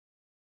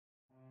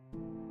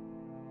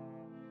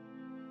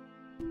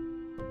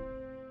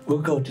We'll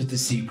go to the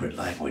secret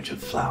language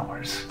of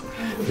flowers,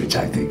 which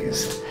I think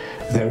is,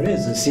 there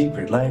is a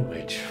secret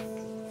language.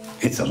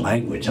 It's a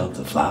language of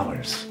the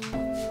flowers.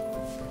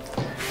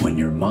 When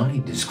your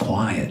mind is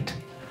quiet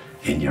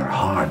and your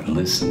heart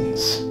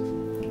listens,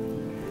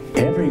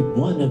 every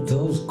one of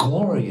those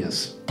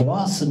glorious,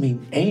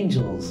 blossoming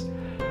angels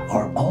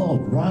are all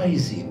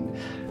rising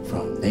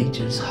from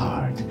nature's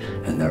heart,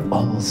 and they're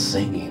all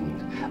singing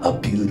a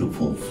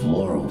beautiful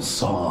floral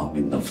song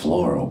in the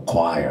floral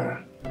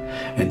choir.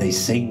 And they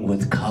sing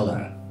with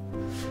color,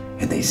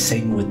 and they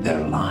sing with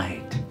their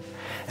light,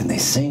 and they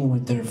sing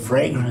with their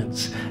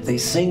fragrance, they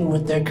sing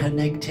with their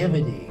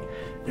connectivity.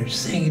 They're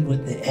singing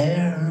with the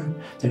air,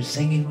 they're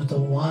singing with the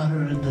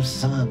water and the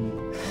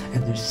sun,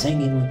 and they're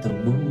singing with the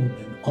moon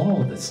and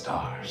all the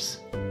stars.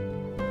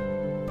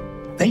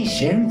 They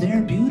share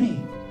their beauty.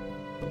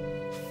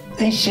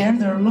 They share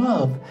their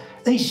love.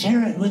 They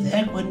share it with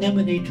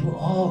equanimity to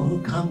all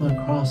who come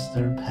across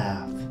their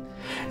path.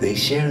 They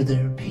share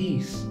their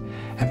peace.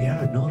 Have you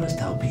ever noticed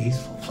how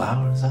peaceful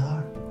flowers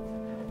are?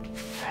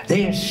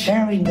 They are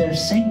sharing their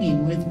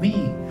singing with me,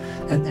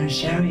 and they're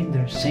sharing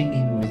their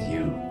singing with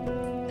you.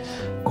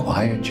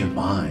 Quiet your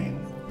mind.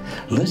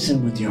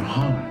 Listen with your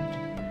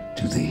heart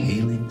to the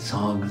healing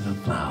songs of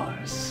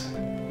flowers.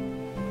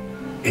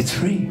 It's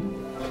free.